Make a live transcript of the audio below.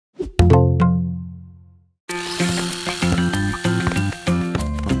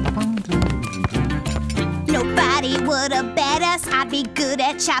Nobody would have bet us I'd be good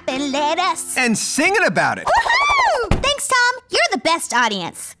at chopping lettuce. And singing about it. Woohoo! Thanks, Tom. You're the best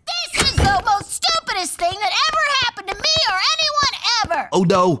audience. This is the most stupidest thing that ever happened to me or anyone ever. Oh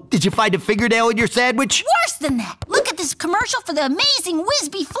no, did you find a fingernail in your sandwich? Worse than that. Look at this commercial for the amazing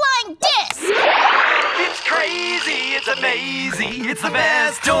Whizbee flying disc. It's crazy, it's amazing, it's the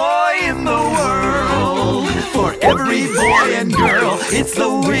best toy in the world. For every boy and girl, it's the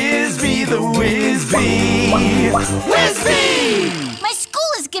Whizbee, the Whizbee. Whizbee! My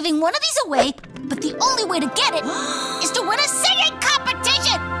school is giving one of these away, but the only way to get it is to win a singing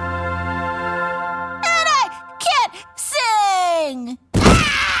competition. And I can't sing.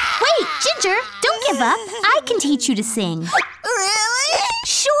 Wait, Ginger, don't give up. I can teach you to sing. Really?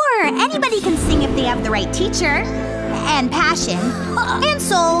 Sure, anybody can sing if they have the right teacher. And passion. And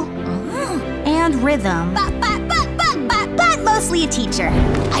soul. And rhythm. But mostly a teacher.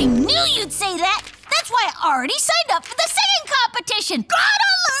 I knew you'd say that. That's why I already signed up for the singing competition.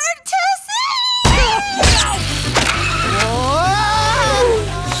 Gotta learn to sing!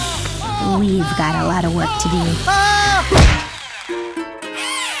 We've got a lot of work to do.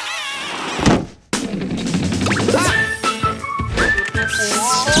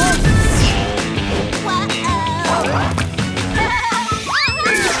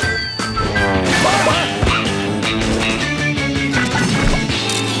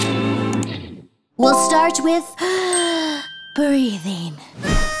 We'll start with breathing.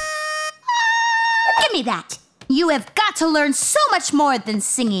 Give me that. You have got to learn so much more than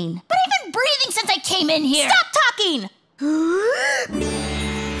singing. But I've been breathing since I came in here. Stop talking!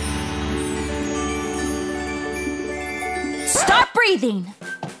 Stop breathing.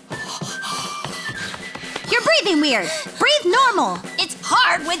 You're breathing weird. Breathe normal. It's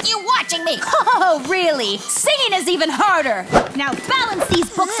hard with you watching me. Oh, really? Singing is even harder. Now balance these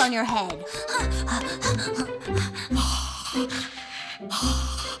books on your head.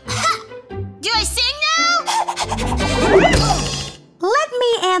 Do I sing now? Let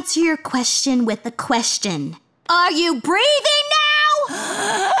me answer your question with a question. Are you breathing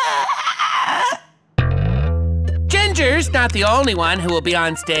now? Ginger's not the only one who will be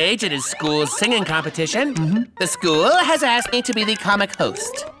on stage at his school's singing competition. The school has asked me to be the comic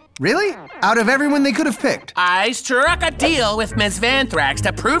host. Really? Out of everyone they could have picked? I struck a deal with Ms. Vanthrax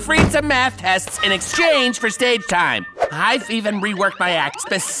to proofread some math tests in exchange for stage time. I've even reworked my act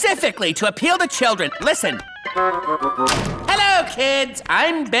specifically to appeal to children. Listen. Hello, kids.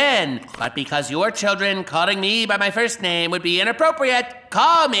 I'm Ben. But because your children calling me by my first name would be inappropriate,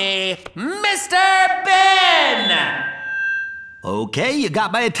 call me Mr. Ben. Okay, you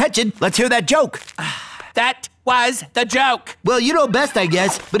got my attention. Let's hear that joke. That was the joke. Well, you know best, I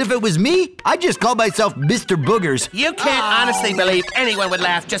guess. But if it was me, I'd just call myself Mr. Boogers. You can't honestly believe anyone would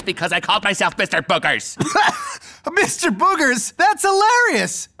laugh just because I called myself Mr. Boogers. Mr. Boogers? That's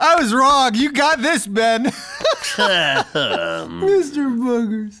hilarious. I was wrong. You got this, Ben. Mr.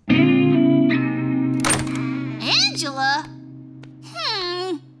 Boogers. Angela?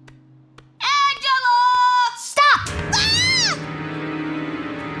 Angela! Stop!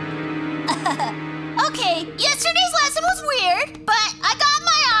 Ah! Okay, yesterday's lesson was weird, but I got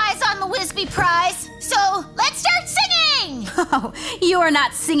my eyes on the Whizbee prize, so let's start singing! Oh, you are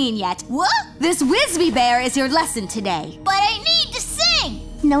not singing yet. What? This Whizbee bear is your lesson today. But I need to sing!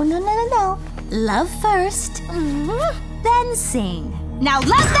 No. Love first, then sing. Now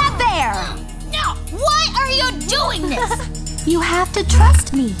love that bear! No! Why are you doing this? You have to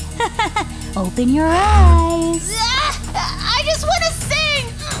trust me. Open your eyes. I just want to sing!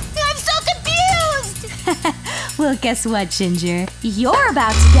 I'm so confused! Well, guess what, Ginger? You're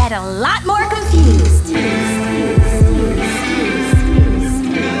about to get a lot more confused.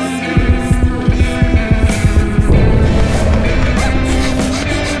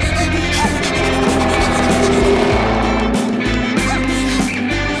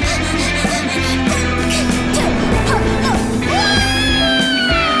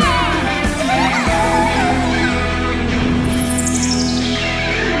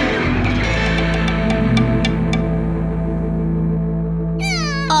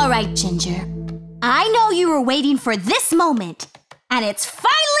 All right, Ginger. I know you were waiting for this moment, and it's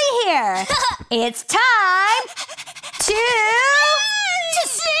finally here. It's time to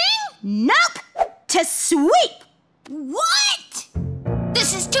sing? Nope, to sweep. What?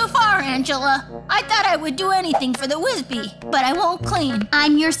 This is too far, Angela. I thought I would do anything for the Whizbee, but I won't clean.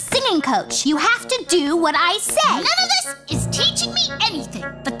 I'm your singing coach. You have to do what I say. None of this is teaching me anything.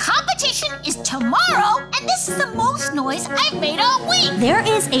 The competition competition is tomorrow, and this is the most noise I've made all week. There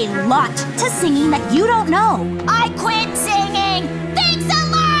is a lot to singing that you don't know. I quit singing. Thanks a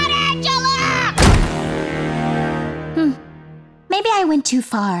lot, Angela. Maybe I went too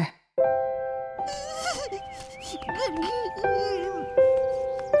far.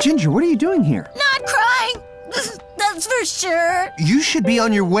 Ginger, what are you doing here? Not crying. That's for sure. You should be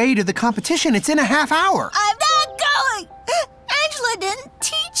on your way to the competition. It's in a half hour. I'm not going. Angela didn't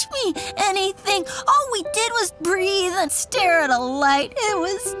teach me anything. All we did was breathe and stare at a light. It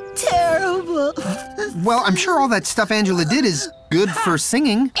was terrible. Well, I'm sure all that stuff Angela did is good for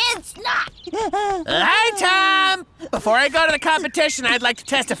singing. It's not. Hi, Tom! Before I go to the competition, I'd like to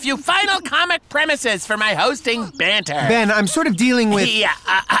test a few final comic premises for my hosting banter. Ben, I'm sort of dealing with... Yeah,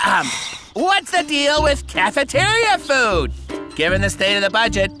 what's the deal with cafeteria food? Given the state of the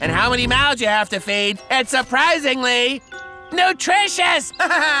budget and how many mouths you have to feed, it's surprisingly nutritious! What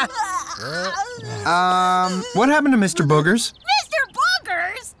happened to Mr. Boogers? Mr.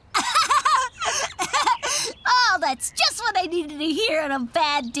 Boogers? Oh, that's just what I needed to hear on a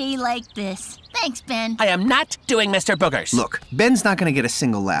bad day like this. Thanks, Ben. I am not doing Mr. Boogers. Look, Ben's not going to get a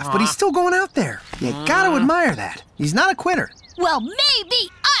single laugh, but he's still going out there. You gotta admire that. He's not a quitter. Well, maybe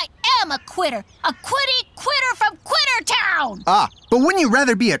I am a quitter. A quitter from Quitter Town. Ah, but wouldn't you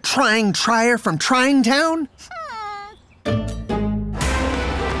rather be a trying trier from Trying Town?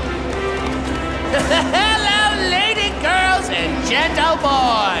 Hello, lady girls and gentle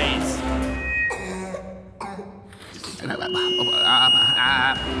boys.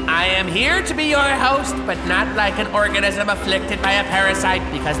 I am here to be your host, but not like an organism afflicted by a parasite,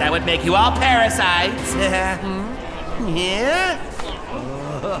 because that would make you all parasites. Yeah?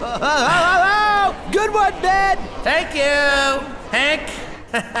 Good one, Ben! Thank you, Hank.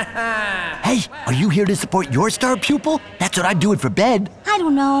 Hey, are you here to support your star pupil? That's what I'm doing for Ben. I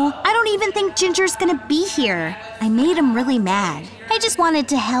don't know. I don't even think Ginger's gonna be here. I made him really mad. I just wanted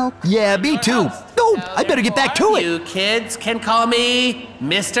to help. Yeah, me too. Oh, I better get back to it. You kids can call me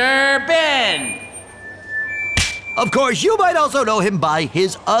Mr. Ben. Of course, you might also know him by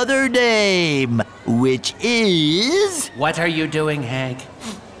his other name, which is... What are you doing, Hank?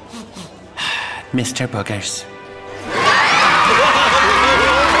 Mr. Boogers.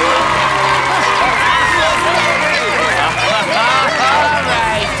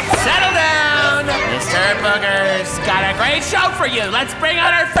 Boogers, got a great show for you. Let's bring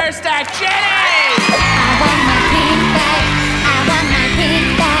out our first act, Jenny! I want my pink bag. I want my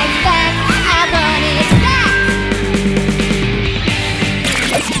pink bag back. I want it back.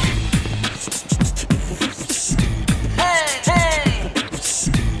 Hey, hey.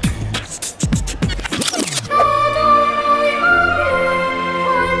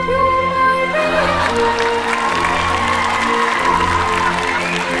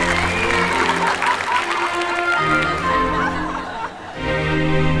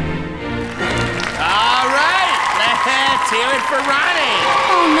 Hear it for Ronnie.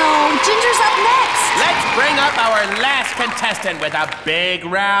 Oh no, Ginger's up next. Let's bring up our last contestant with a big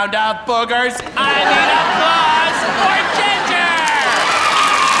round of boogers. I need applause for Ginger.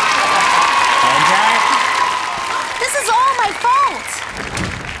 Ginger? This is all my fault.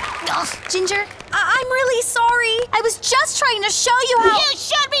 Ginger, I'm really sorry. I was just trying to show you how... You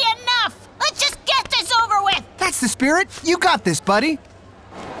should be enough. Let's just get this over with. That's the spirit. You got this, buddy.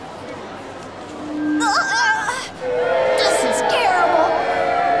 This is terrible.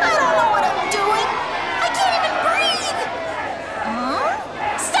 I don't know what I'm doing. I can't even breathe.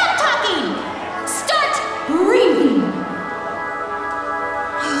 Huh? Stop talking! Start breathing!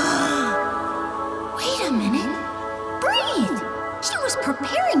 Wait a minute. Breathe. She was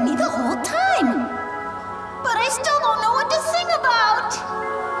preparing me the whole time. But I still don't know what to sing about.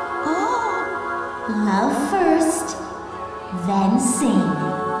 Oh, love first, then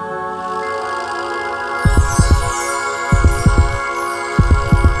sing.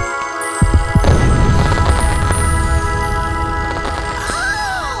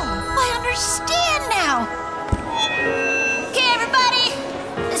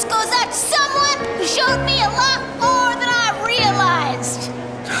 Showed me a lot more than I realized.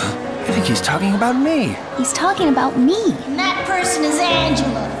 I think he's talking about me. He's talking about me. And that person is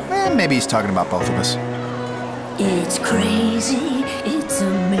Angela. Maybe he's talking about both of us. It's crazy, it's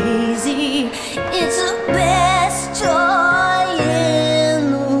amazing, it's the best toy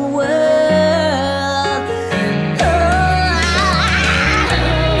in the world.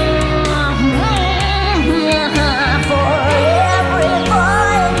 For every boy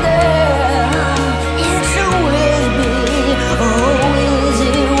and girl, it's a whiz-bee. Oh,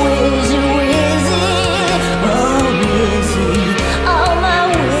 whizzy, whizzy, whizzy. Oh, whizzy, oh, my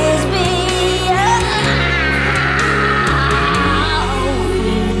whiz-bee.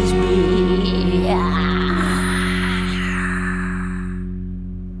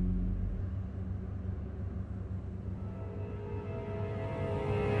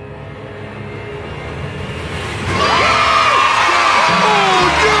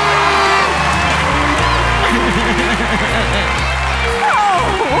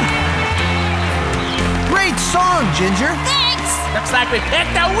 Just like we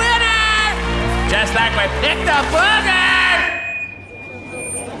picked a winner! Just like we picked a booger!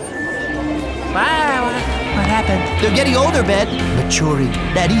 Wow, what happened? They're getting older, Ben. Maturing.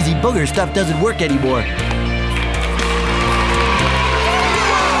 That easy booger stuff doesn't work anymore.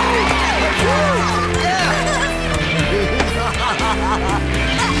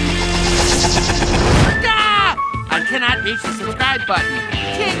 I cannot reach the subscribe button.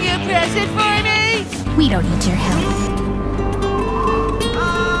 Can you press it for me? We don't need your help.